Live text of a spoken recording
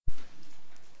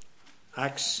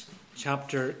Acts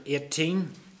chapter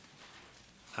 18,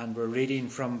 and we're reading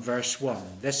from verse 1.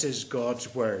 This is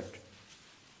God's word.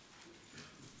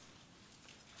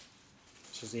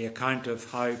 This is the account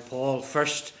of how Paul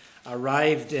first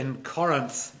arrived in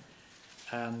Corinth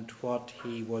and what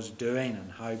he was doing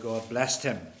and how God blessed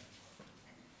him.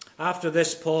 After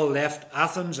this, Paul left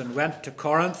Athens and went to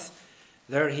Corinth.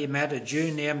 There he met a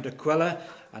Jew named Aquila,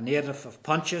 a native of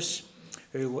Pontus,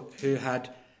 who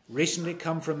had recently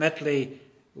come from Italy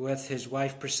with his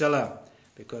wife Priscilla,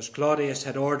 because Claudius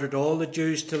had ordered all the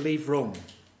Jews to leave Rome.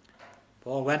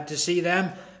 Paul went to see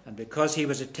them, and because he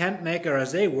was a tent maker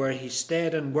as they were, he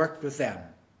stayed and worked with them.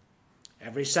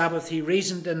 Every Sabbath he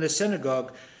reasoned in the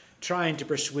synagogue, trying to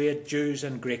persuade Jews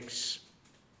and Greeks.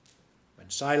 When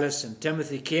Silas and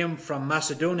Timothy came from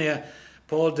Macedonia,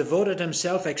 Paul devoted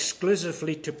himself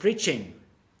exclusively to preaching,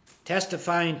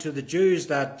 testifying to the Jews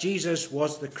that Jesus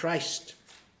was the Christ.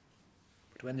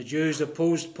 But when the Jews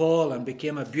opposed Paul and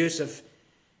became abusive,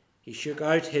 he shook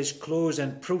out his clothes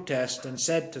in protest and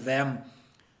said to them,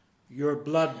 "Your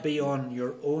blood be on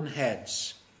your own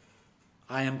heads.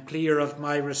 I am clear of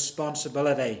my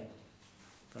responsibility.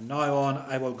 From now on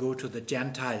I will go to the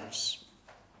Gentiles."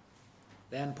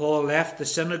 Then Paul left the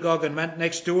synagogue and went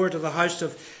next door to the house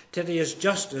of Titius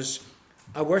Justus,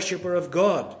 a worshipper of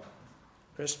God.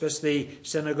 Crispus, the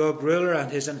synagogue ruler,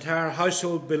 and his entire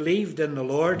household believed in the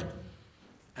Lord,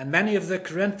 and many of the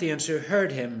Corinthians who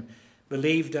heard him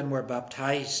believed and were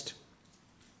baptized.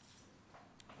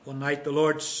 One night the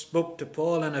Lord spoke to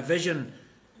Paul in a vision.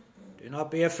 "Do not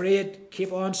be afraid,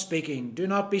 keep on speaking, do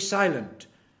not be silent,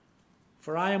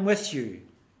 for I am with you,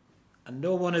 and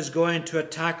no one is going to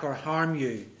attack or harm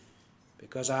you,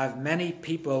 because I have many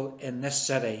people in this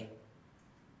city."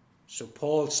 So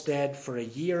Paul stayed for a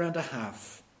year and a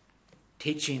half,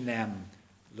 teaching them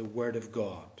the word of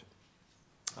God.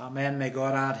 Amen. May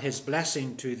God add his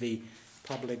blessing to the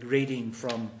public reading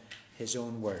from his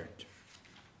own word.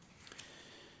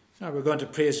 Now we're going to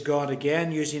praise God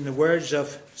again using the words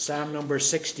of Psalm number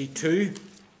 62.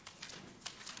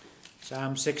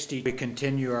 Psalm 60. We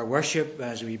continue our worship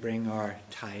as we bring our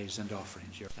tithes and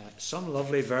offerings. Some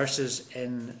lovely verses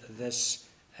in this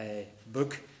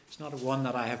book. It's not one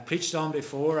that I have preached on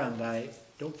before, and I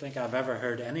don't think I've ever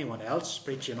heard anyone else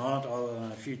preaching on it other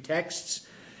than a few texts.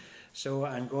 So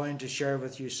I'm going to share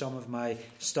with you some of my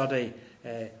study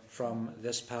from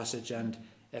this passage, and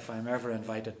if I'm ever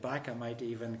invited back, I might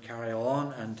even carry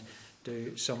on and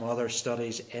do some other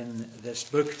studies in this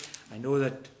book. I know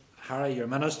that Harry, your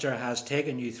minister, has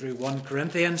taken you through 1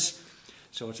 Corinthians,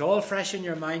 so it's all fresh in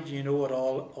your mind. You know what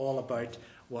all about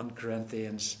 1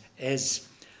 Corinthians is.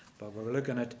 But we're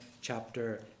looking at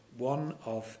chapter 1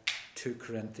 of 2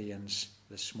 Corinthians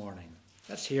this morning.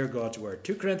 Let's hear God's word.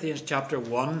 2 Corinthians chapter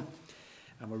 1,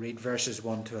 and we'll read verses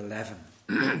 1 to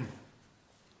 11.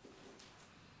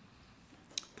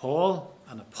 Paul,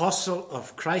 an apostle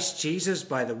of Christ Jesus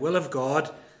by the will of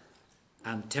God,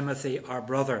 and Timothy our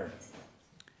brother,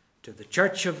 to the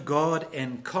church of God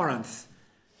in Corinth,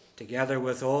 together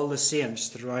with all the saints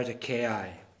throughout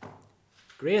Achaia.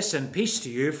 Grace and peace to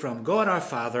you from God our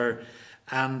Father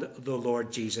and the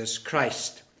Lord Jesus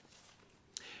Christ.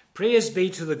 Praise be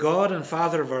to the God and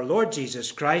Father of our Lord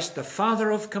Jesus Christ, the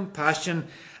Father of compassion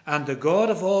and the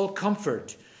God of all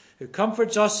comfort, who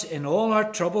comforts us in all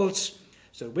our troubles,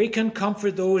 so that we can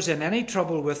comfort those in any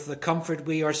trouble with the comfort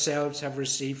we ourselves have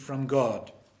received from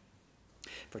God.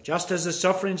 For just as the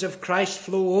sufferings of Christ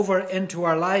flow over into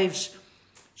our lives,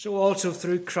 so also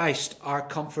through Christ our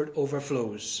comfort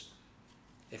overflows.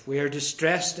 If we are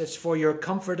distressed, it's for your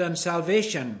comfort and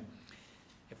salvation.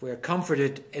 If we are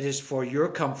comforted, it is for your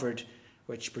comfort,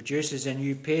 which produces in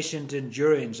you patient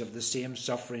endurance of the same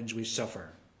sufferings we suffer.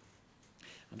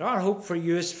 And our hope for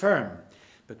you is firm,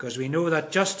 because we know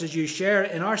that just as you share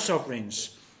in our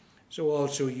sufferings, so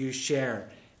also you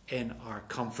share in our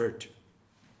comfort.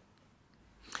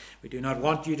 We do not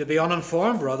want you to be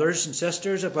uninformed, brothers and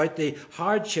sisters, about the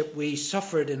hardship we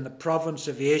suffered in the province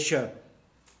of Asia.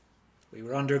 We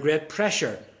were under great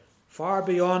pressure, far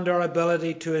beyond our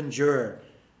ability to endure,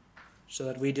 so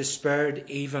that we despaired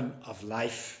even of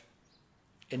life.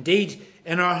 Indeed,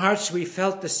 in our hearts we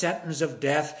felt the sentence of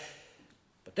death,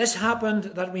 but this happened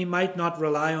that we might not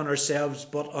rely on ourselves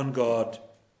but on God,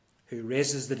 who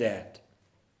raises the dead.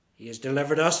 He has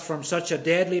delivered us from such a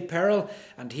deadly peril,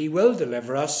 and he will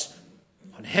deliver us.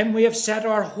 On him we have set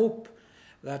our hope,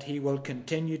 that he will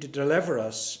continue to deliver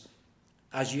us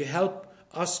as you help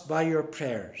us by your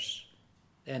prayers.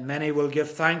 Then many will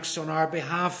give thanks on our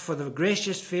behalf for the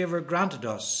gracious favour granted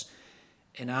us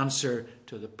in answer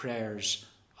to the prayers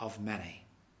of many.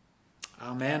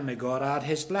 Amen. May God add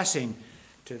his blessing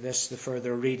to this, the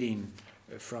further reading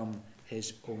from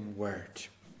his own word.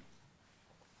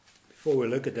 Before we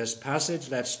look at this passage,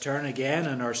 let's turn again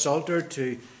in our Psalter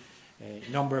to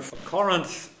number 4.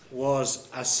 Corinth was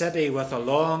a city with a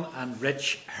long and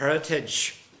rich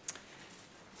heritage.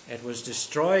 It was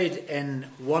destroyed in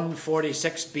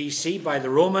 146 BC by the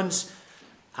Romans,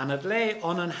 and it lay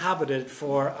uninhabited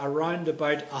for around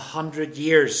about 100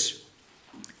 years.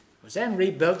 It was then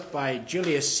rebuilt by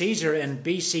Julius Caesar in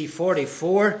BC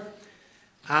 44,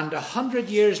 and 100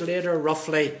 years later,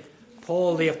 roughly,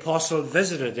 Paul the Apostle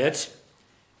visited it.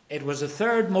 It was the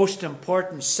third most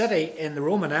important city in the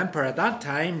Roman Empire at that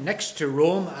time, next to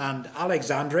Rome and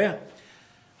Alexandria.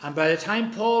 And by the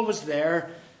time Paul was there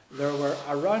were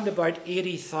around about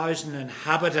 80,000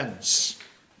 inhabitants.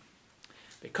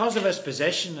 Because of his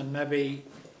position, and maybe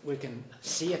we can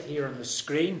see it here on the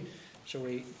screen, so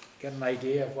we get an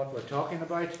idea of what we're talking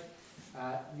about.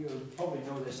 You'll probably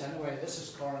know this anyway. This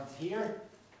is Corinth here,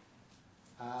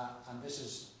 and this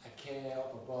is Achaia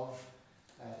up above.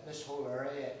 This whole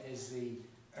area is the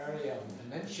area of the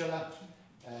peninsula.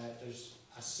 There's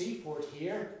a seaport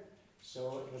here,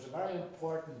 so it was a very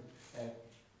important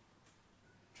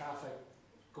traffic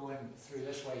going through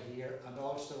this way here, and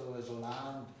also there's a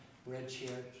land bridge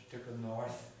here to the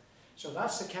north. So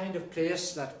that's the kind of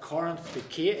place that Corinth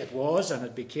became. It was, and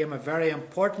it became a very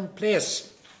important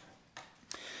place.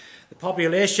 The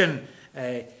population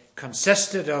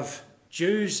consisted of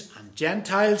Jews and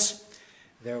Gentiles.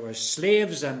 There were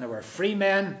slaves and there were free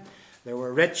men. There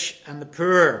were rich and the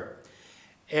poor.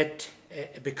 It,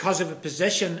 because of a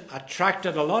position,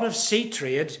 attracted a lot of sea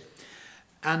trade,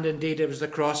 and indeed it was the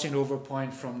crossing over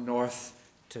point from north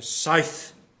to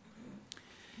south.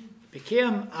 It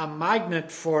became a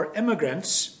magnet for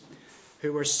immigrants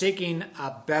who were seeking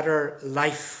a better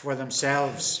life for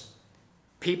themselves.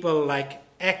 People like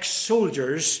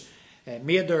ex-soldiers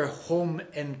made their home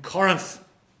in Corinth.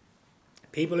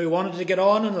 People who wanted to get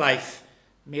on in life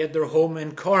made their home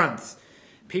in Corinth.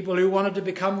 People who wanted to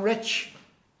become rich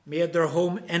made their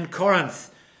home in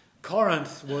Corinth.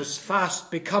 Corinth was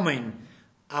fast becoming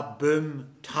a boom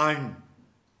town.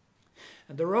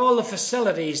 And there were all the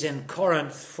facilities in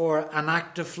Corinth for an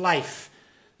active life.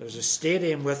 There was a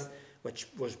stadium which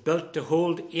was built to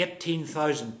hold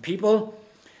 18,000 people.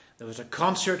 There was a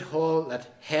concert hall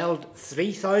that held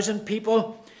 3,000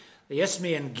 people. The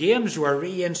Isthmian Games were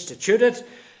reinstituted,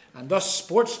 and thus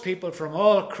sports people from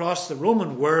all across the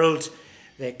Roman world,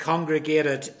 they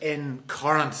congregated in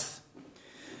Corinth.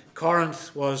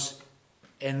 Corinth was,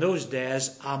 in those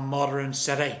days, a modern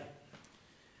city.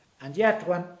 And yet,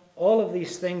 when all of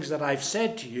these things that I've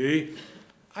said to you,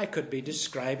 I could be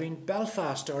describing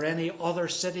Belfast or any other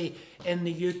city in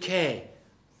the UK,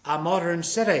 a modern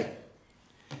city.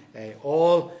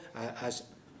 All as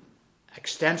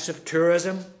extensive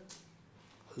tourism,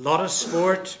 a lot of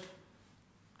sport,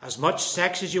 as much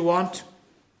sex as you want,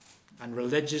 and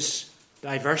religious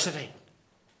diversity.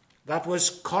 That was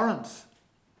Corinth.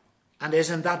 And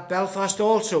isn't that Belfast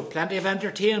also? Plenty of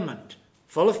entertainment,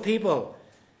 full of people,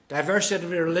 diversity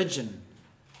of religion,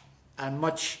 and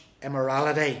much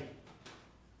immorality.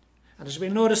 And as we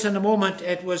notice in a moment,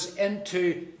 it was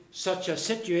into such a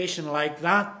situation like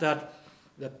that that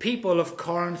the people of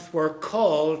Corinth were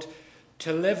called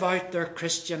to live out their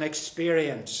Christian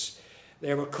experience.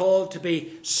 They were called to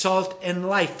be salt and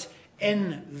light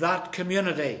in that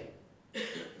community.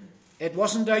 It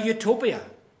wasn't a utopia.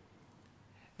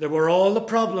 There were all the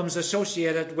problems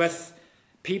associated with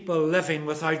people living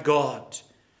without God.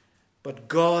 But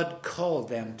God called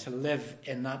them to live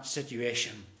in that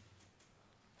situation.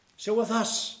 So with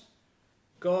us,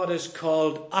 God has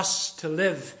called us to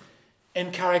live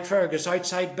in Carrickfergus,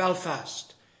 outside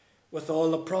Belfast, with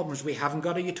all the problems. We haven't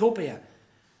got a utopia.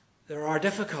 There are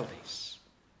difficulties.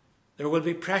 There will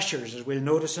be pressures, as we'll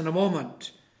notice in a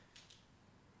moment.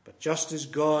 But just as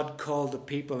God called the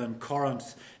people in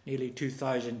Corinth nearly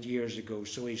 2,000 years ago,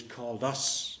 so he's called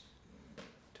us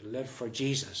to live for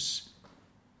Jesus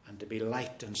and to be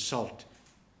light and salt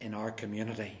in our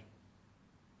community.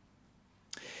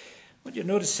 But you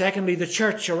notice, secondly, the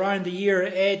church around the year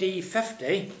AD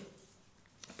 50,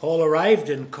 Paul arrived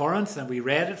in Corinth, and we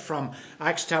read it from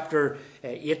Acts chapter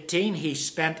 18. He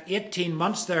spent 18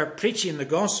 months there preaching the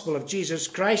gospel of Jesus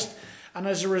Christ, and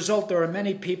as a result there were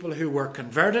many people who were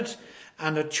converted,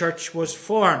 and a church was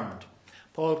formed.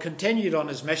 Paul continued on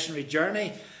his missionary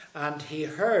journey, and he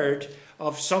heard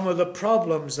of some of the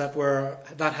problems that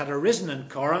had arisen in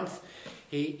Corinth.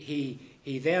 He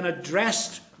then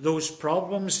addressed those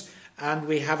problems, and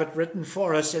we have it written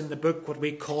for us in the book what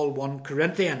we call 1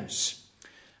 Corinthians.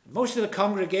 Most of the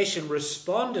congregation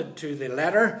responded to the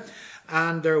letter,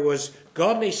 and there was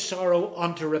godly sorrow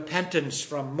unto repentance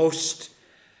from most.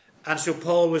 And so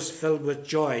Paul was filled with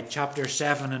joy. Chapter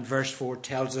 7 and verse 4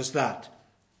 tells us that.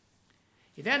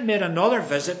 He then made another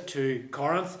visit to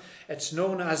Corinth. It's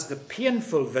known as the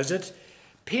painful visit.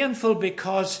 Painful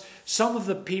because some of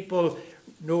the people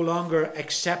no longer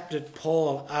accepted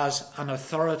Paul as an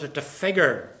authoritative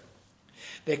figure.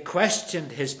 They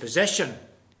questioned his position.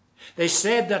 They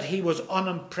said that he was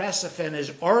unimpressive in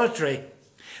his oratory.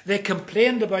 They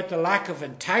complained about the lack of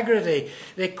integrity.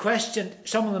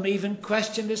 Some of them even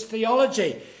questioned his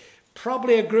theology.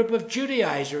 Probably a group of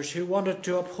Judaizers who wanted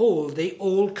to uphold the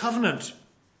old covenant.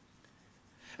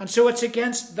 And so it's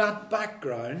against that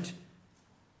background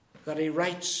that he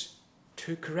writes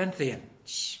to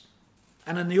Corinthians.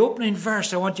 And in the opening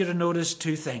verse, I want you to notice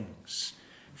two things.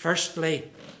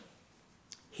 Firstly,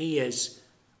 he is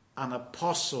an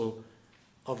apostle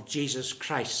of Jesus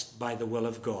Christ by the will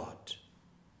of God.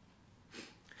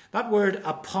 That word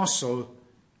apostle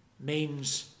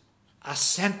means a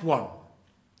sent one,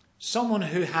 someone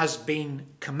who has been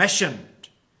commissioned.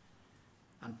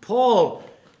 And Paul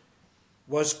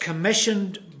was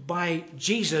commissioned by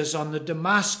Jesus on the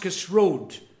Damascus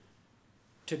Road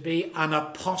to be an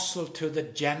apostle to the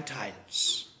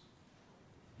Gentiles.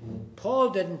 Paul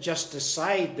didn't just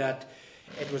decide that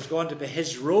it was going to be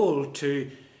his role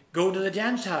to go to the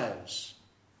Gentiles.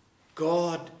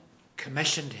 God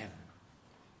commissioned him.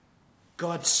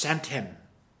 God sent him.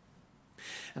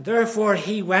 And therefore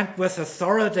he went with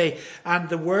authority, and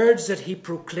the words that he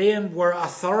proclaimed were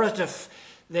authoritative.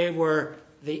 They were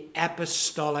the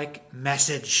apostolic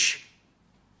message.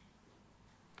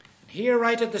 Here,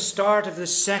 right at the start of the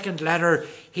second letter,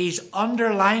 he's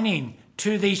underlining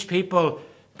to these people,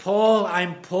 Paul,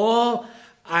 I'm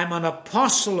an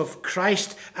apostle of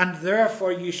Christ, and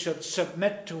therefore you should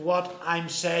submit to what I'm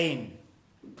saying.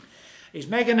 He's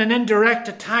making an indirect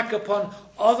attack upon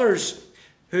others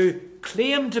who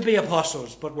claimed to be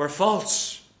apostles but were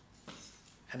false.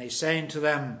 And he's saying to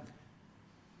them,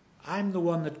 I'm the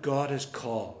one that God has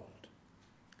called.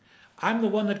 I'm the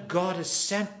one that God has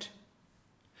sent.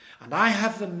 And I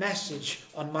have the message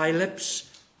on my lips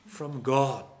from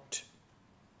God.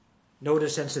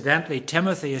 Notice, incidentally,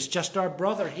 Timothy is just our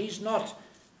brother. He's not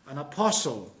an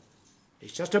apostle.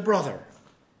 He's just a brother.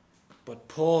 But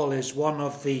Paul is one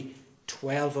of the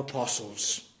 12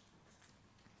 apostles.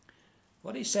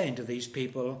 What he's saying to these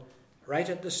people right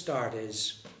at the start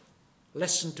is,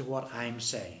 listen to what I'm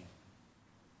saying,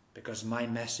 because my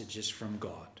message is from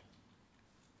God.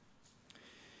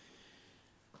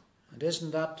 And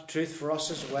isn't that the truth for us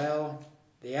as well?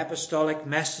 The apostolic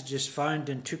message is found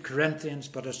in 2 Corinthians,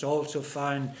 but it's also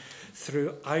found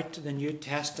throughout the New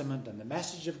Testament. And the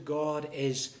message of God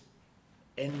is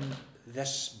in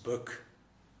this book.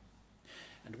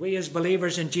 And we as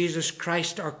believers in Jesus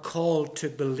Christ are called to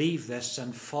believe this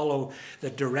and follow the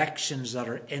directions that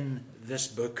are in this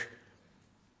book.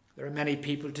 There are many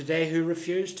people today who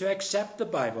refuse to accept the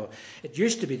Bible. It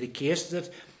used to be the case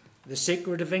that the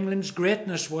secret of England's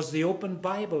greatness was the open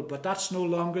Bible, but that's no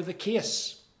longer the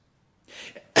case.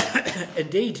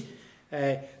 Indeed,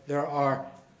 there are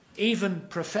even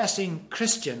professing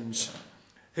Christians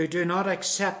who do not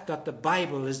accept that the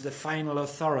Bible is the final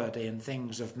authority in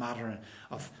things of matter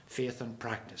of faith and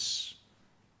practice.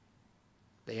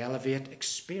 They elevate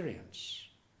experience.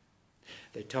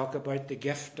 They talk about the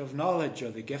gift of knowledge or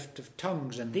the gift of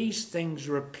tongues, and these things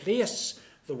replace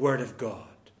the Word of God.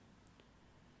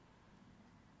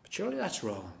 But surely that's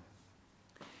wrong.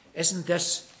 Isn't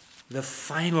this the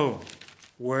final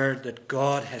word that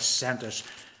God has sent us?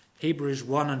 Hebrews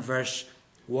 1 and verse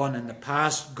 1. In the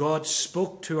past, God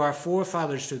spoke to our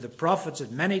forefathers, to the prophets,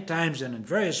 at many times and in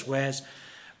various ways.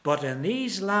 But in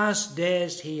these last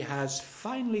days, he has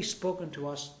finally spoken to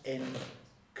us in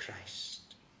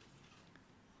Christ.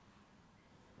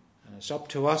 And it's up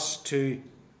to us to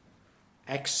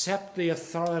accept the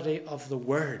authority of the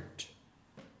Word,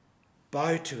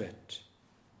 bow to it,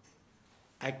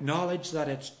 acknowledge that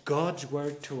it's God's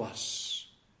Word to us.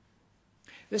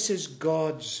 This is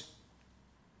God's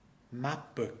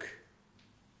map book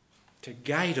to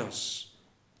guide us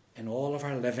in all of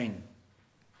our living.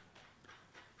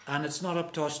 And it's not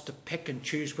up to us to pick and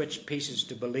choose which pieces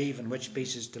to believe and which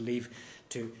pieces to leave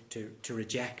to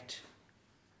reject.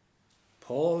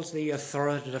 Paul's the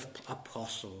authoritative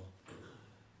apostle.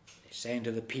 He's saying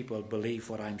to the people, believe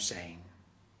what I'm saying.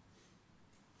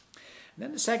 And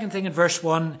then the second thing in verse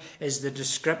 1 is the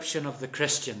description of the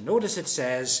Christian. Notice it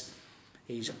says,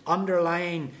 he's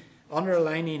underlining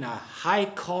a high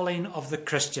calling of the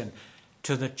Christian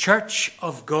to the church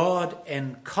of God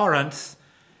in Corinth,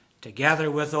 together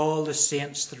with all the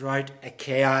saints throughout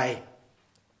Achaia.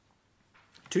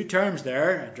 Two terms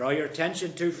there I draw your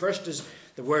attention to. First is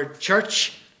the word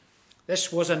church.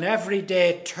 This was an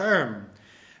everyday term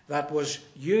that was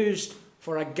used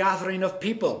for a gathering of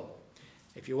people.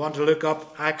 If you want to look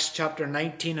up Acts chapter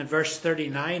 19 and verse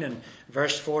 39 and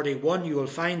verse 41, you will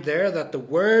find there that the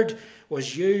word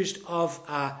was used of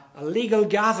a legal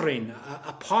gathering,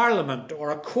 a parliament or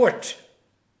a court.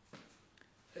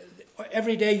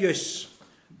 Everyday use,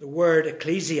 the word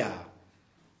ecclesia,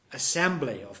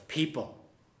 assembly of people.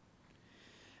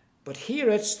 But here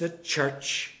it's the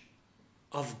church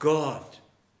of God,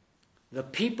 the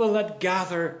people that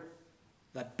gather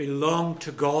that belong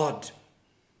to God.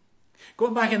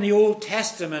 Going back in the Old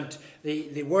Testament,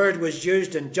 the word was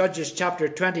used in Judges chapter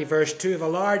 20 verse 2 of a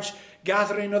large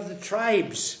gathering of the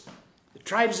tribes. The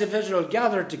tribes of Israel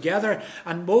gathered together,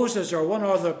 and Moses or one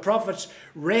of the prophets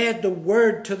read the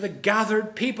word to the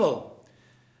gathered people.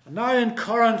 And now in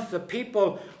Corinth the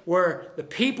people were the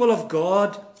people of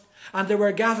God, and they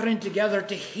were gathering together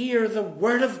to hear the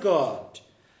word of God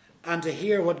and to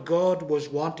hear what God was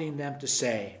wanting them to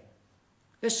say.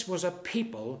 This was a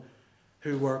people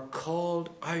who were called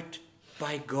out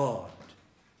by God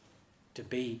to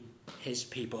be his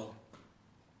people.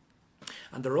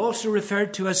 And they're also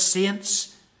referred to as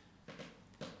saints.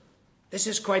 This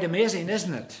is quite amazing,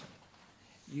 isn't it?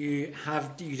 You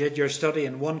did your study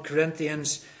in 1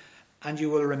 Corinthians, and you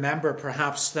will remember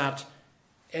perhaps that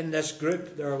in this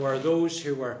group there were those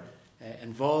who were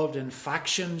involved in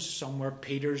factions. Some were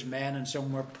Peter's men and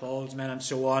some were Paul's men and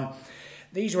so on.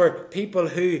 These were people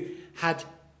who had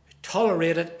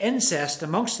tolerated incest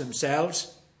amongst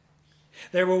themselves.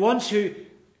 There were ones who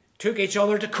took each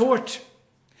other to court.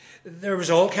 There was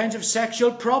all kinds of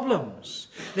sexual problems.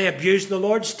 They abused the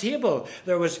Lord's table.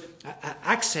 There was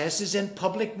excesses in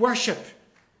public worship.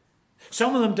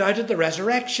 Some of them doubted the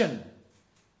resurrection.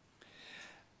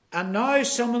 And now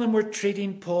some of them were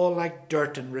treating Paul like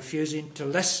dirt and refusing to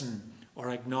listen or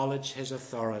acknowledge his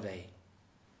authority.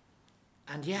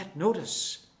 And yet,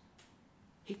 notice,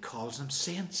 he calls them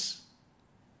saints.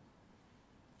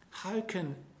 How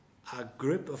can a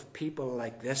group of people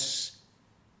like this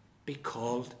be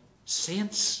called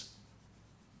saints?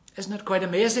 Isn't it quite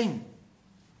amazing?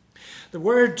 The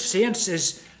word saints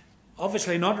is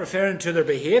obviously not referring to their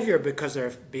behaviour, because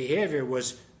their behaviour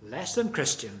was less than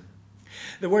Christian.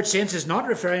 The word saints is not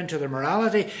referring to their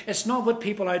morality. It's not what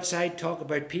people outside talk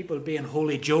about, people being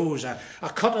holy joes, a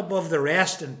cut above the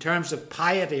rest in terms of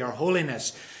piety or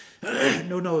holiness.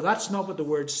 No, that's not what the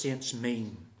word saints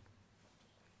mean.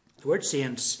 The word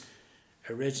saints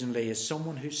originally is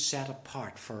someone who's set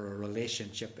apart for a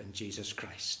relationship in Jesus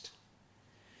Christ.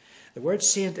 The word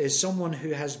saint is someone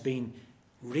who has been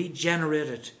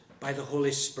regenerated by the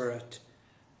Holy Spirit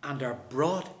and are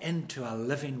brought into a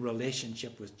living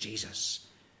relationship with Jesus.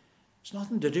 It's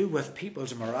nothing to do with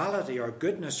people's morality or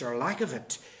goodness or lack of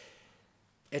it.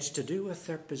 It's to do with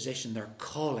their position, their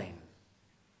calling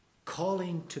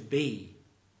to be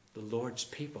the Lord's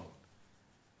people,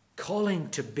 calling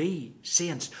to be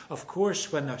saints. Of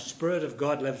course, when the Spirit of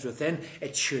God lives within,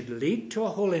 it should lead to a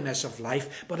holiness of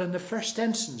life, but in the first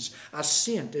instance, a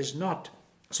saint is not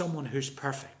someone who's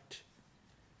perfect.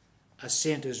 A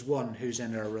saint is one who's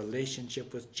in a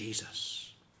relationship with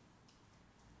Jesus.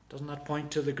 Doesn't that point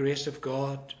to the grace of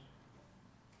God?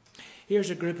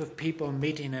 Here's a group of people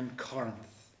meeting in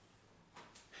Corinth.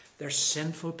 They're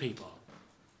sinful people.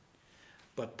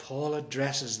 But Paul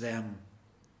addresses them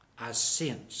as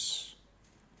saints.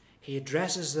 He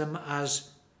addresses them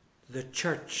as the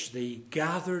church, the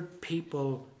gathered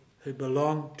people who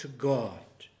belong to God,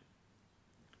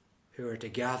 who are to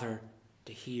gather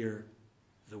to hear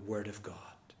the word of God.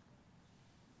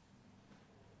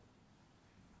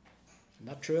 Isn't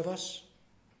that true of us?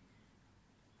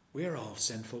 We're all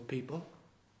sinful people.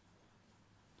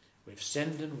 We've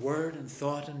sinned in word and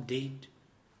thought and deed.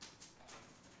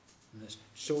 From the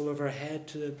sole of our head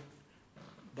to the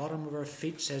bottom of our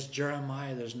feet, says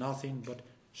Jeremiah, there's nothing but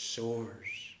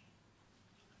sores,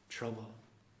 trouble.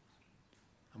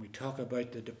 And we talk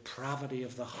about the depravity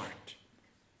of the heart.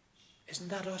 Isn't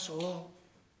that us all?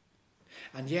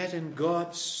 And yet in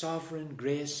God's sovereign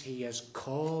grace, he has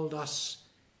called us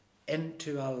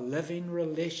into a living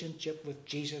relationship with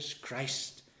Jesus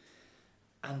Christ.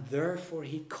 And therefore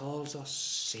he calls us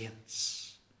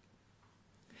saints.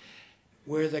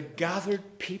 We're the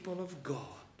gathered people of God.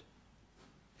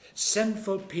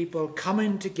 Sinful people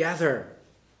coming together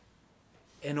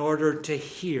in order to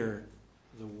hear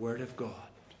the word of God.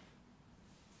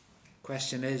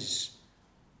 Question is,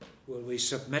 will we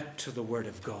submit to the word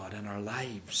of God in our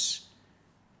lives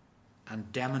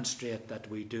and demonstrate that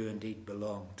we do indeed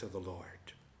belong to the Lord?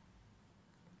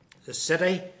 The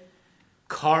city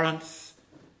Corinth,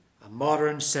 a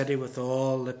modern city with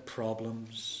all the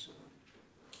problems.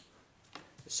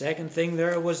 The second thing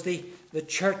there was the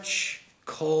church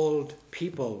called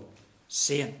people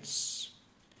saints.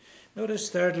 Notice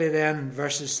thirdly then,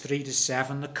 verses 3 to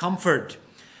 7, the comfort.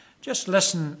 Just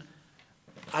listen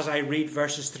as I read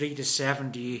verses 3 to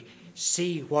 7. Do you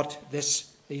see what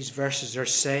these verses are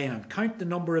saying? And count the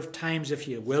number of times, if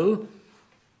you will,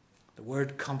 the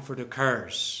word comfort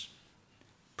occurs.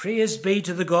 Praise be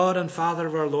to the God and Father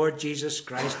of our Lord Jesus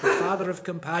Christ, the Father of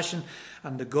compassion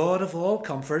and the God of all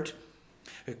comfort,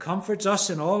 who comforts us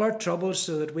in all our troubles,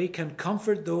 so that we can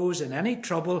comfort those in any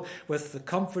trouble with the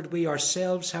comfort we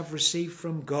ourselves have received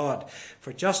from God.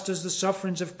 For just as the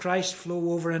sufferings of Christ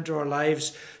flow over into our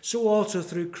lives, so also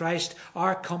through Christ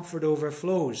our comfort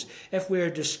overflows. If we are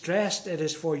distressed, it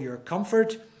is for your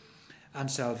comfort,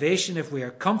 and salvation, if we are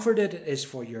comforted, it is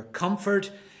for your comfort,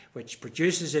 which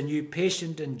produces in you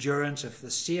patient endurance of the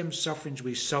same sufferings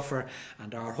we suffer.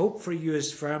 And our hope for you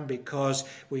is firm, because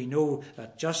we know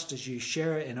that just as you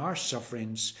share in our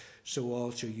sufferings, so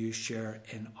also you share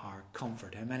in our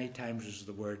comfort. How many times is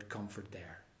the word comfort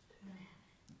there?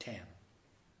 10.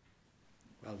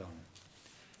 Well done.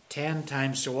 10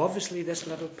 times. So obviously this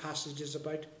little passage is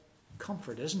about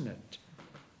comfort, isn't it?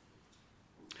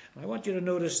 And I want you to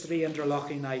notice 3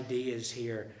 interlocking ideas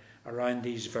here around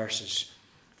these verses.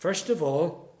 First of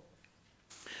all,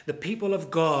 the people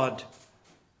of God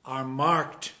are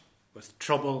marked with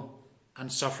trouble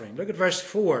and suffering. Look at verse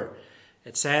 4.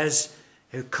 It says,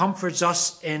 who comforts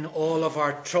us in all of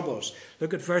our troubles.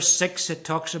 Look at verse 6. It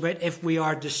talks about if we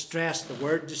are distressed. The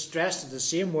word distressed is the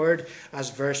same word as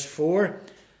verse 4.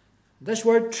 This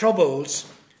word troubles,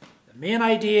 the main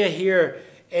idea here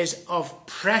is of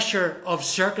pressure of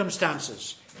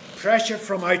circumstances, pressure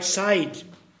from outside,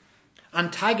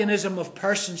 antagonism of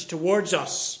persons towards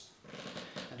us.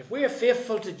 And if we are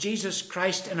faithful to Jesus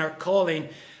Christ in our calling,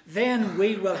 then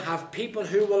we will have people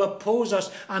who will oppose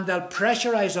us, and they'll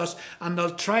pressurize us, and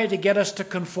they'll try to get us to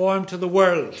conform to the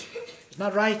world. Isn't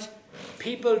that right?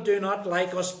 People do not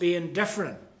like us being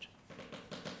different.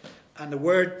 And the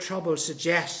word trouble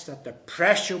suggests that the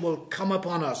pressure will come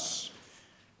upon us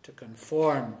to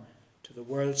conform to the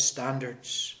world's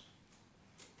standards.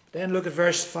 Then look at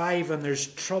verse 5, and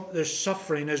there's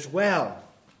suffering as well.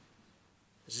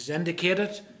 This is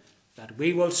indicated that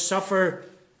we will suffer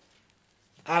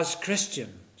as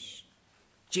Christians.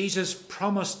 Jesus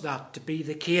promised that to be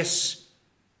the case.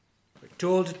 We're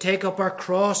told to take up our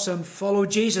cross and follow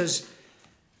Jesus.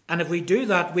 And if we do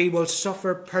that, we will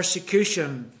suffer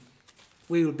persecution.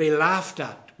 We will be laughed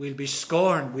at. We'll be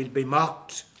scorned. We'll be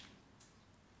mocked.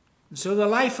 And so the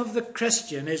life of the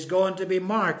Christian is going to be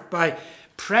marked by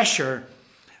pressure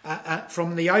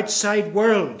from the outside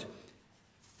world.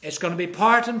 It's going to be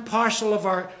part and parcel of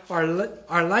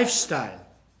our lifestyle.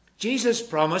 Jesus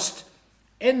promised,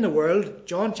 in the world,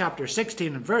 John chapter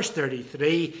 16 and verse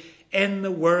 33, in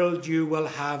the world you will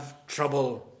have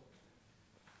trouble.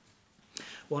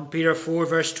 1 Peter 4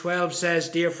 verse 12 says,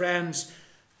 dear friends,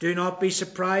 do not be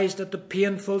surprised at the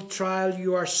painful trial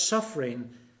you are suffering,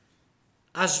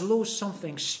 as though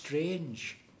something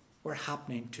strange were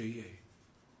happening to you.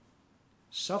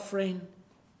 Suffering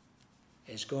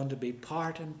is going to be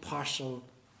part and parcel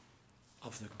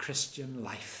of the Christian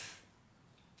life.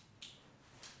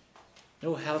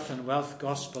 No health and wealth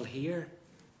gospel here.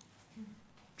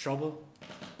 Trouble,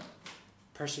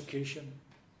 persecution,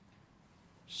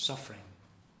 suffering.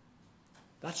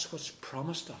 That's what's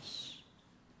promised us.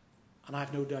 And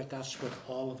I've no doubt that's what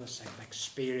all of us have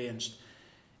experienced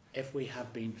if we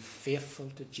have been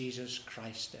faithful to Jesus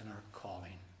Christ in our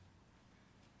calling.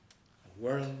 The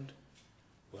world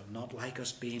will not like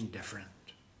us being different.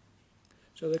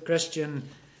 So the Christian,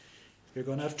 you're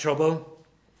going to have trouble.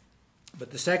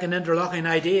 But the second interlocking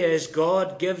idea is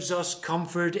God gives us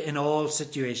comfort in all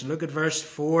situations. Look at verse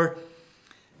 4. It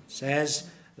says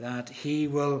that he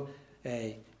will,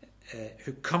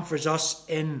 who comforts us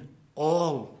in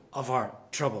all of our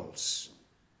troubles.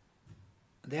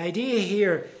 The idea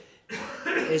here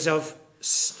is of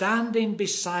standing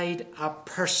beside a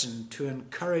person to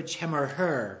encourage him or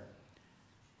her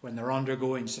when they're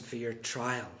undergoing severe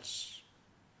trials.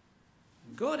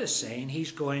 God is saying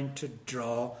he's going to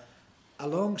draw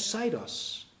alongside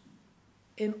us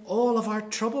in all of our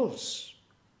troubles.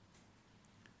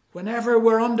 Whenever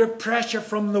we're under pressure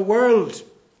from the world,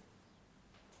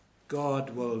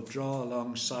 God will draw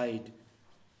alongside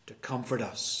to comfort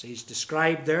us. He's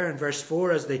described there in verse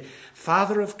 4 as the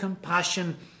Father of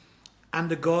compassion and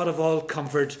the God of all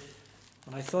comfort.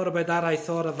 When I thought about that, I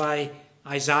thought, have I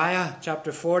Isaiah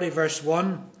chapter 40 verse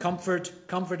 1,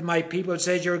 Comfort my people,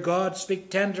 says your God.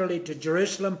 Speak tenderly to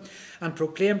Jerusalem and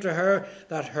proclaim to her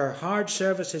that her hard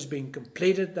service has been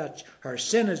completed, that her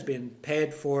sin has been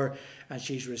paid for, and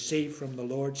she's received from the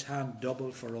Lord's hand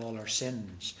double for all her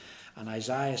sins. And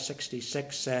Isaiah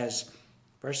 66 says,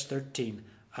 verse 13,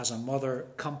 as a mother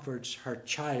comforts her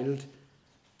child,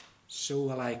 so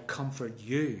will I comfort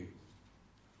you,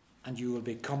 and you will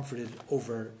be comforted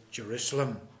over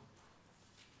Jerusalem.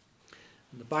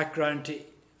 And the background to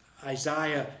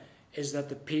Isaiah is that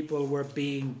the people were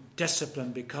being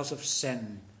disciplined because of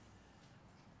sin,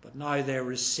 but now they're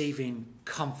receiving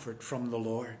comfort from the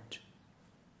Lord.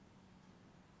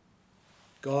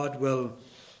 God will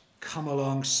come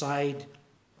alongside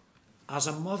as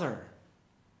a mother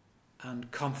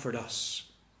and comfort us.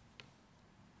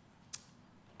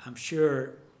 I'm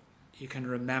sure you can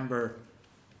remember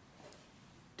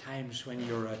times when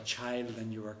you were a child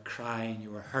and you were crying,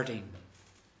 you were hurting.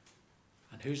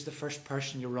 And who's the first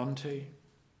person you run to?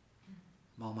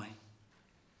 Mommy.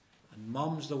 And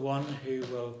Mum's the one who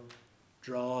will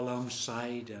draw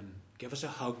alongside and give us a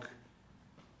hug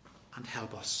and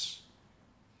help us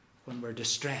when we're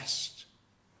distressed,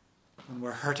 when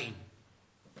we're hurting.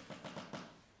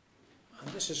 And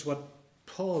this is what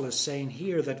Paul is saying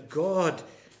here, that God,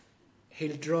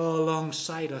 he'll draw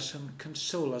alongside us and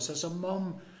console us as a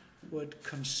mum would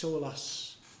console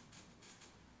us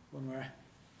when we're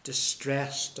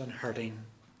distressed and hurting.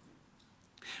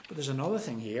 But there's another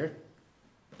thing here.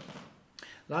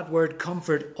 That word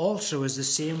comfort also is the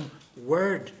same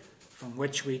word from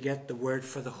which we get the word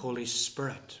for the Holy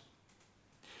Spirit.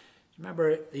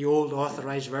 Remember the old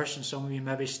authorized version? Some of you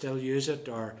maybe still use it,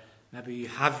 or maybe you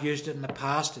have used it in the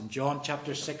past. In John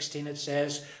chapter 16 it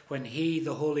says, when he,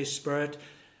 the Holy Spirit,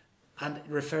 and it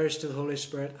refers to the Holy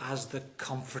Spirit as the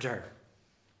Comforter.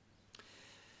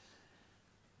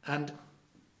 And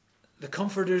the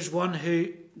Comforter is one who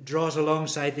draws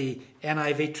alongside. The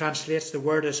NIV translates the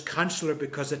word as counselor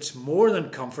because it's more than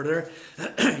comforter.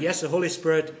 Yes, the Holy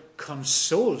Spirit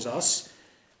consoles us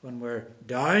when we're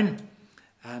down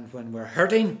and when we're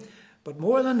hurting. But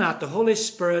more than that, the Holy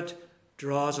Spirit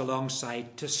draws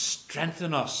alongside to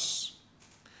strengthen us.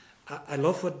 I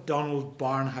love what Donald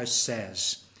Barnhouse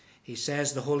says. He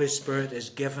says the Holy Spirit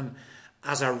is given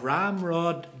as a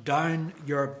ramrod down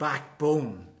your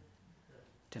backbone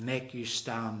to make you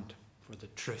stand for the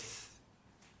truth.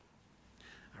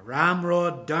 A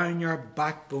ramrod down your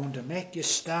backbone to make you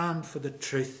stand for the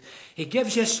truth. He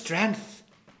gives you strength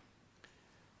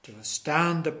to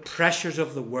withstand the pressures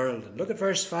of the world. And look at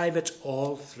verse 5, it's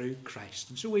all through Christ.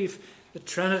 And so we've the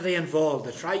Trinity involved,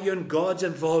 the triune God's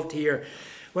involved here.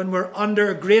 When we're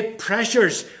under great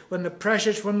pressures, when the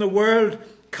pressures from the world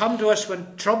come to us,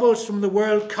 when troubles from the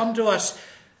world come to us,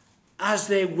 as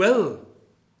they will,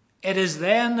 it is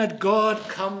then that God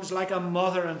comes like a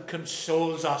mother and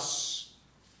consoles us.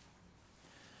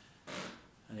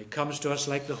 And he comes to us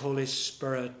like the Holy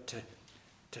Spirit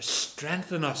to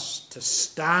strengthen us, to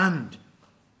stand,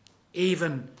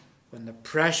 even when the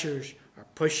pressures are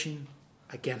pushing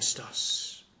against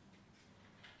us.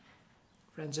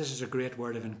 Friends, this is a great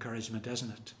word of encouragement,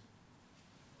 isn't it?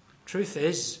 Truth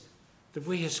is that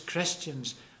we as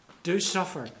Christians do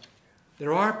suffer.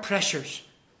 There are pressures,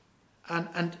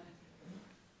 and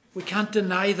we can't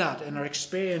deny that in our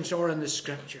experience or in the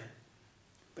Scripture.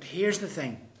 But here's the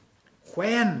thing.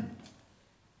 When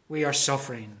we are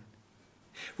suffering,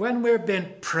 when we're being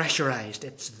pressurized,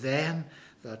 it's then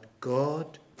that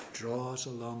God draws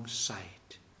alongside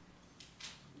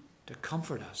to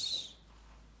comfort us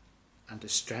and to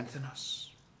strengthen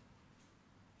us.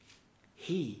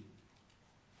 He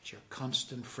is your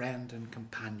constant friend and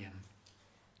companion.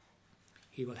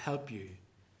 He will help you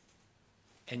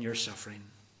in your suffering.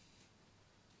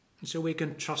 And so we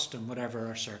can trust him whatever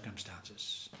our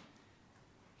circumstances.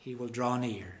 He will draw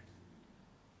near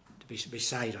to be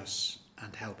beside us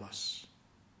and help us.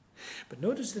 But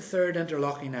notice the third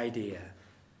interlocking idea.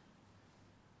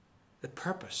 The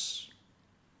purpose.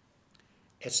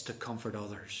 It's to comfort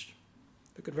others.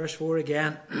 Look at verse 4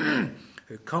 again.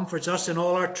 Who comforts us in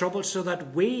all our troubles, so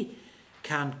that we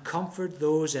can comfort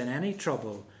those in any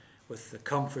trouble with the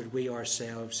comfort we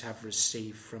ourselves have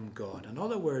received from God. In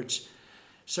other words,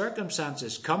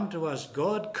 circumstances come to us,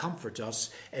 God comforts us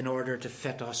in order to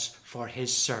fit us for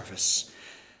his service.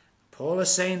 Paul is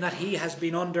saying that he has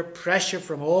been under pressure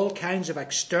from all kinds of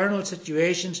external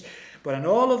situations, but in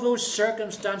all of those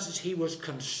circumstances he was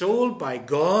consoled by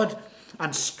God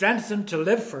and strengthened to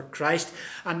live for Christ.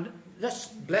 And this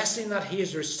blessing that he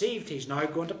has received, he's now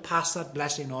going to pass that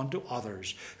blessing on to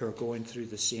others who are going through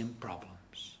the same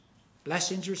problems.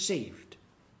 Blessings received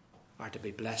are to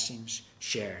be blessings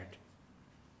shared.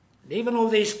 And even though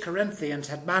these Corinthians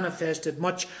had manifested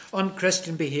much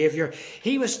unchristian behaviour,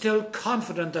 he was still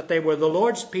confident that they were the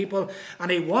Lord's people,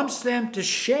 and he wants them to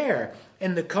share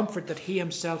in the comfort that he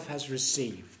himself has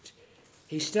received.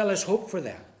 He still has hope for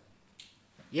them.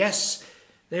 Yes,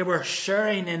 they were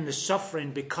sharing in the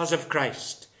suffering because of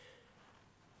Christ,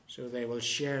 so they will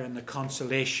share in the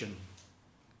consolation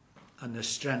and the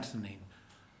strengthening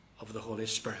of the Holy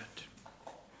Spirit.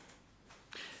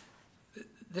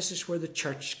 This is where the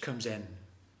church comes in.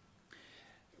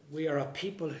 We are a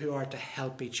people who are to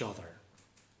help each other.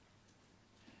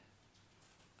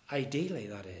 Ideally,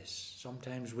 that is.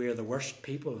 Sometimes we are the worst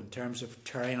people in terms of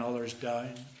tearing others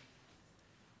down.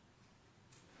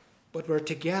 But we're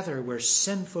together. We're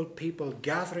sinful people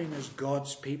gathering as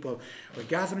God's people. We're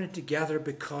gathering together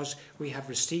because we have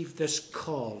received this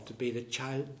call to be the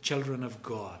children of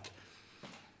God.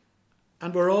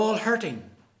 And we're all hurting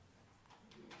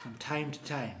from time to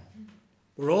time.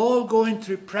 We're all going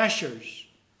through pressures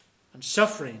and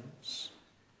sufferings.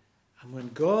 And when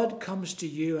God comes to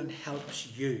you and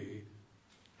helps you,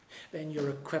 then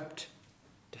you're equipped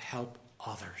to help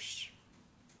others.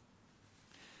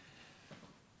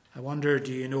 I wonder,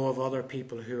 do you know of other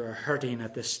people who are hurting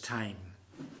at this time?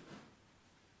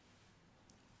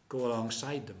 Go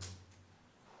alongside them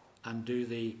and do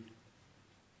the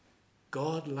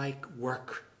God-like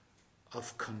work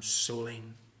of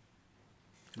consoling.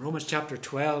 In Romans chapter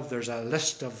 12, there's a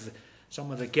list of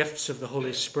some of the gifts of the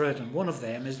Holy Spirit, and one of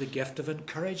them is the gift of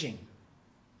encouraging.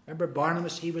 Remember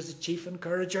Barnabas, he was the chief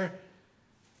encourager?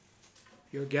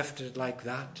 You're gifted like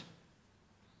that.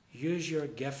 Use your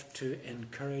gift to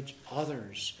encourage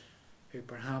others who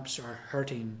perhaps are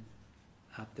hurting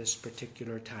at this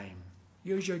particular time.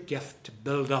 Use your gift to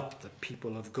build up the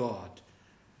people of God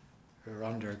who are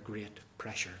under great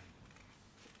pressure.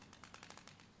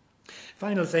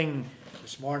 Final thing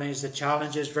this morning is the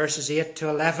challenges, verses 8 to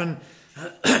 11.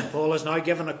 Paul has now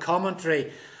given a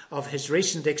commentary of his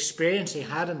recent experience he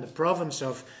had in the province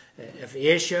of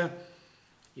Asia.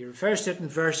 He refers to it in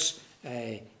verse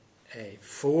 8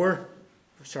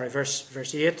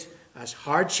 as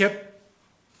hardship.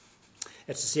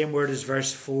 It's the same word as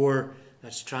verse 4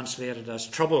 that's translated as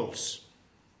troubles.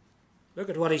 Look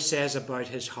at what he says about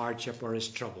his hardship or his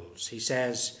troubles. He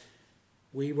says,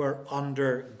 we were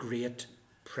under great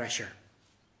pressure.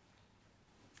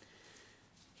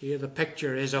 Here the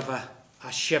picture is of a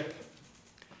ship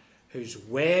who's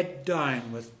weighed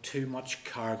down with too much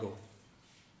cargo.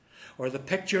 Or the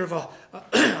picture of a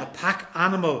pack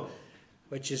animal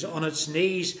which is on its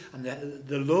knees and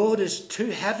the load is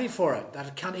too heavy for it, that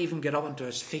it can't even get up onto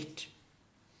its feet.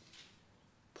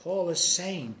 Paul is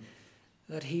saying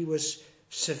that he was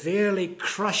severely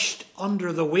crushed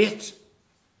under the weight.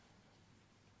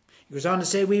 He goes on to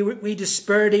say, we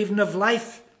despaired even of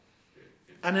life,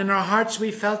 and in our hearts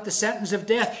we felt the sentence of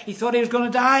death. He thought he was going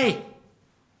to die.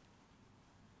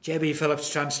 J.B.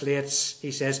 Phillips translates,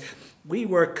 he says, we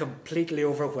were completely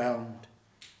overwhelmed.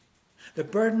 The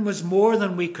burden was more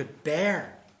than we could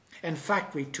bear. In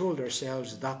fact, we told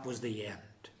ourselves that was the end.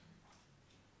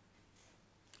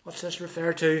 What's this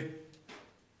refer to?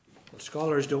 Well,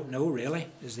 scholars don't know really,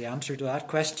 is the answer to that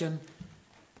question.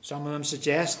 Some of them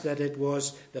suggest that it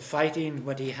was the fighting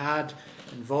what he had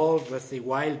involved with the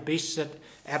wild beasts at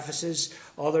Ephesus.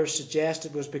 Others suggest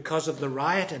it was because of the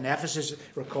riot in Ephesus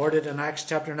recorded in Acts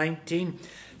chapter 19.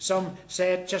 Some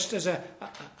say it just as an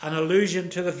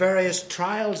allusion to the various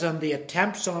trials and the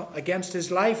attempts against his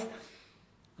life.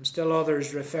 And still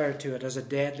others refer to it as a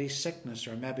deadly sickness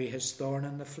or maybe his thorn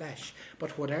in the flesh.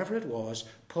 But whatever it was,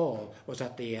 Paul was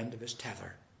at the end of his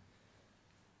tether.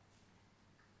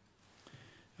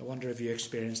 I wonder if you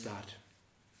experienced that.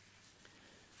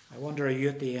 I wonder, are you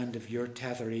at the end of your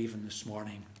tether even this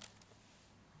morning?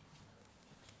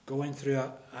 Going through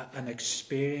an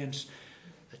experience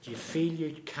that you feel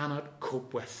you cannot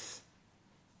cope with.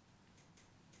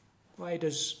 Why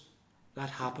does that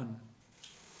happen?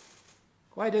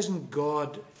 Why doesn't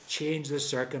God change the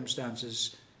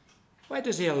circumstances? Why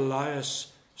does he allow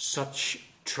us such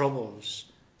troubles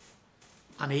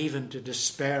and even to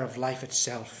despair of life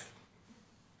itself?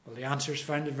 Well, the answer is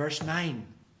found in verse 9.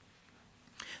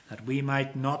 That we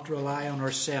might not rely on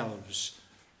ourselves,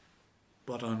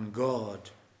 but on God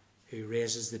who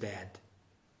raises the dead.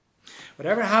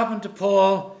 Whatever happened to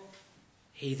Paul,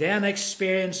 he then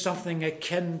experienced something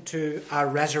akin to a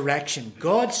resurrection.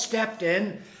 God stepped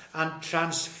in and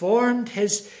transformed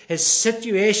his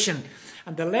situation.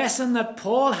 And the lesson that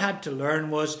Paul had to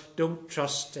learn was, don't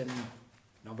trust in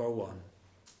number one.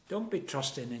 Don't be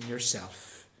trusting in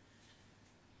yourself.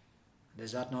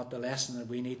 Is that not the lesson that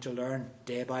we need to learn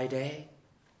day by day?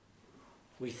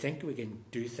 We think we can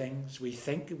do things. We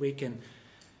think we can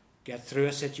get through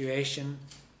a situation.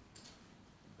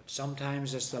 But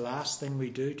sometimes it's the last thing we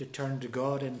do to turn to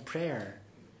God in prayer.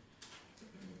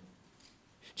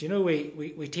 Do you know,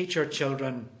 we teach our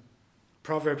children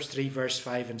Proverbs 3 verse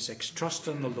 5 and 6. Trust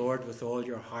in the Lord with all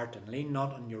your heart and lean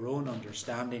not on your own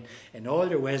understanding. In all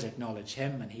your ways acknowledge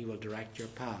him and he will direct your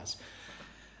paths.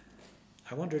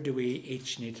 I wonder, do we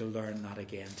each need to learn that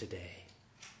again today?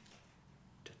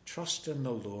 To trust in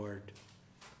the Lord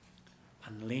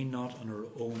and lean not on our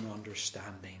own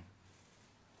understanding.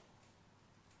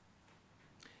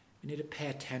 We need to pay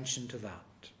attention to that.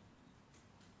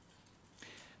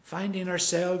 Finding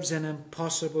ourselves in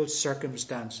impossible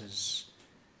circumstances,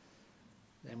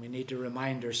 then we need to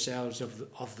remind ourselves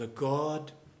of the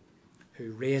God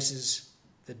who raises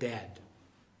the dead.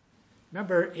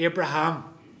 Remember Abraham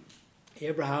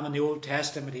in the Old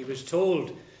Testament, he was told,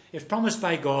 he was promised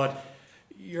by God,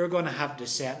 you're going to have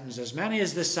descendants, as many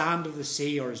as the sand of the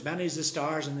sea or as many as the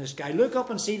stars in the sky. Look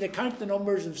up and see, count the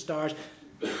numbers of stars.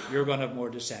 You're going to have more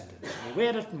descendants. And he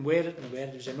waited and waited and waited.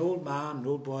 He was an old man, an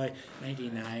old boy,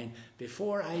 99,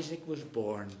 before Isaac was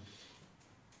born.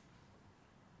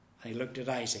 And he looked at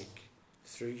Isaac,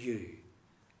 through you,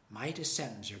 my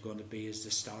descendants are going to be as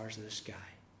the stars of the sky.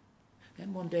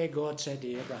 Then one day God said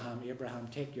to Abraham, Abraham,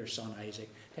 take your son Isaac,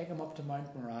 take him up to Mount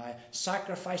Moriah,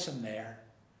 sacrifice him there.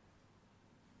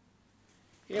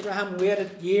 Abraham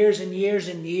waited years and years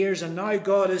and years, and now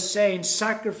God is saying,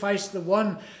 sacrifice the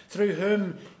one through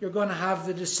whom you're going to have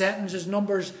the descendants as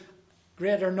numbers,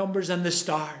 greater numbers than the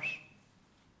stars.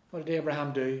 What did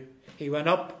Abraham do? He went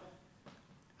up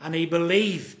and he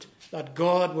believed that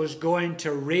God was going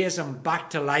to raise him back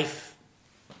to life.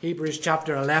 Hebrews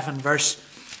chapter 11 verse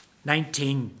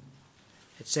 19.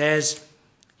 It says,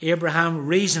 Abraham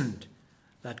reasoned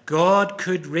that God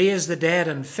could raise the dead,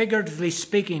 and figuratively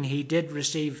speaking, he did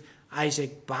receive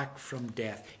Isaac back from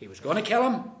death. He was going to kill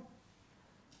him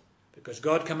because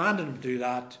God commanded him to do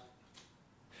that,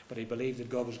 but he believed that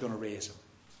God was going to raise him.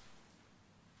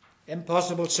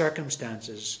 Impossible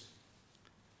circumstances,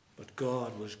 but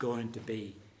God was going to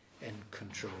be in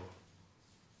control.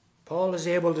 Paul is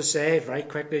able to say, very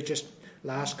quickly, just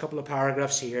last couple of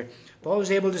paragraphs here, Paul is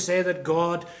able to say that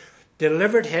God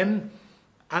delivered him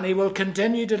and he will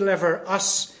continue to deliver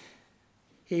us.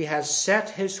 He has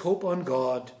set his hope on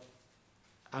God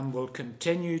and will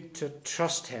continue to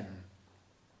trust him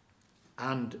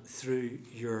and through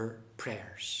your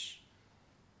prayers.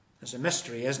 There's a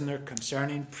mystery, isn't there,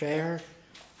 concerning prayer?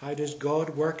 How does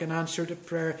God work in answer to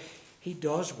prayer? He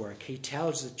does work. He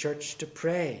tells the church to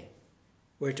pray.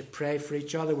 We're to pray for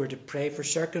each other. We're to pray for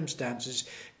circumstances.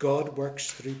 God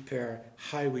works through prayer.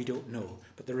 How, we don't know.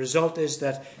 But the result is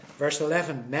that, verse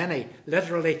 11,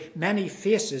 many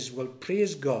faces will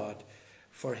praise God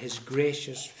for his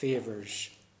gracious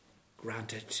favours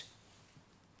granted.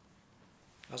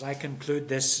 As I conclude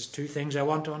this, there's two things I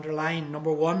want to underline.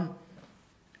 Number one,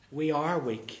 we are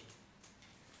weak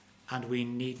and we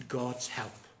need God's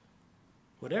help.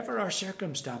 Whatever our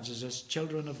circumstances as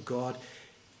children of God,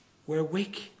 we're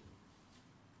weak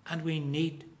and we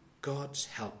need God's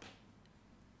help.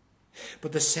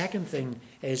 But the second thing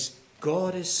is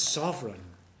God is sovereign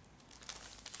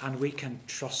and we can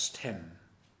trust him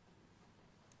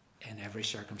in every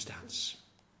circumstance.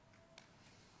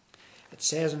 It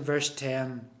says in verse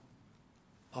 10,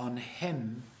 on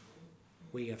him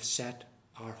we have set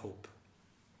our hope.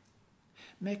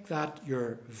 Make that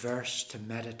your verse to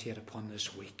meditate upon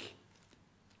this week.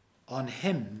 On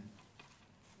him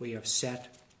we have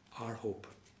set our hope.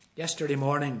 Yesterday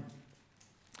morning,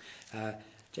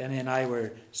 Jenny and I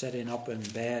were sitting up in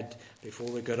bed before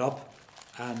we got up,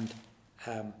 and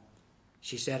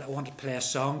she said, I want to play a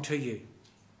song to you.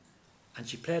 And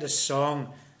she played a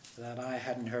song that I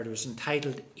hadn't heard. It was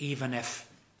entitled Even If.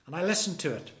 And I listened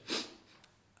to it.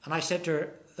 And I said to her,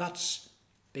 that's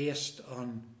based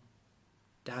on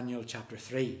Daniel chapter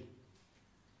 3,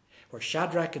 where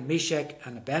Shadrach and Meshach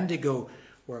and Abednego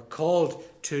were called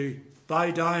to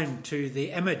bow down to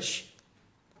the image.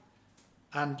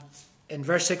 And in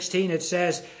verse 16 it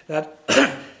says that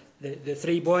the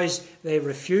three boys, they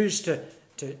refused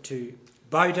to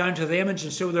bow down to the image,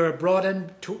 and so they were brought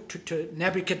in to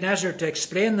Nebuchadnezzar to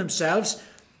explain themselves.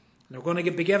 They're going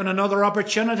to be given another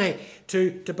opportunity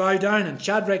to bow down. And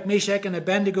Shadrach, Meshach and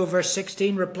Abednego, verse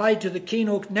 16, replied to the king,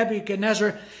 O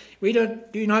Nebuchadnezzar, we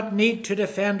do not need to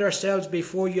defend ourselves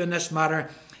before you in this matter.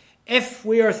 If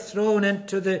we are thrown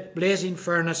into the blazing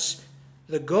furnace,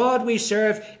 the God we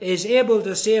serve is able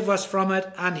to save us from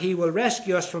it, and he will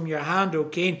rescue us from your hand, O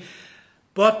king.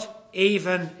 But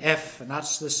even if, and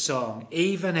that's the song,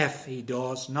 even if he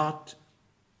does not,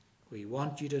 we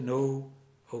want you to know,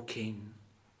 O King,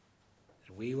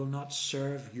 that we will not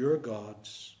serve your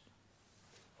gods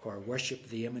or worship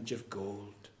the image of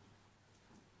gold.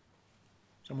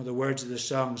 Some of the words of the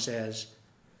song says,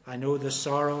 I know the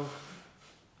sorrow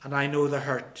and I know the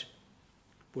hurt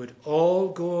would all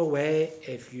go away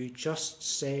if you just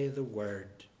say the word.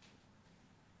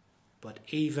 But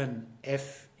even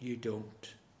if you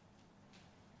don't,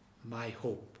 my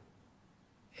hope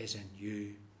is in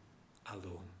you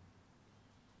alone.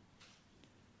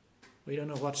 We don't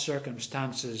know what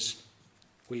circumstances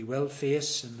we will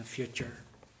face in the future,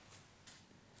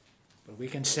 but we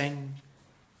can sing,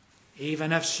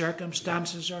 even if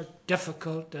circumstances are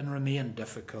difficult and remain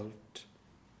difficult,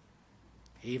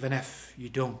 even if you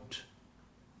don't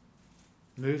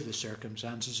move the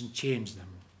circumstances and change them,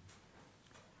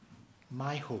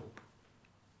 my hope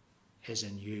is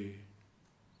in you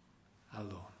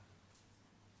alone.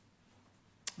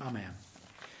 Amen.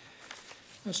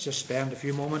 Let's just spend a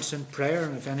few moments in prayer,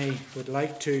 and if any would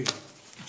like to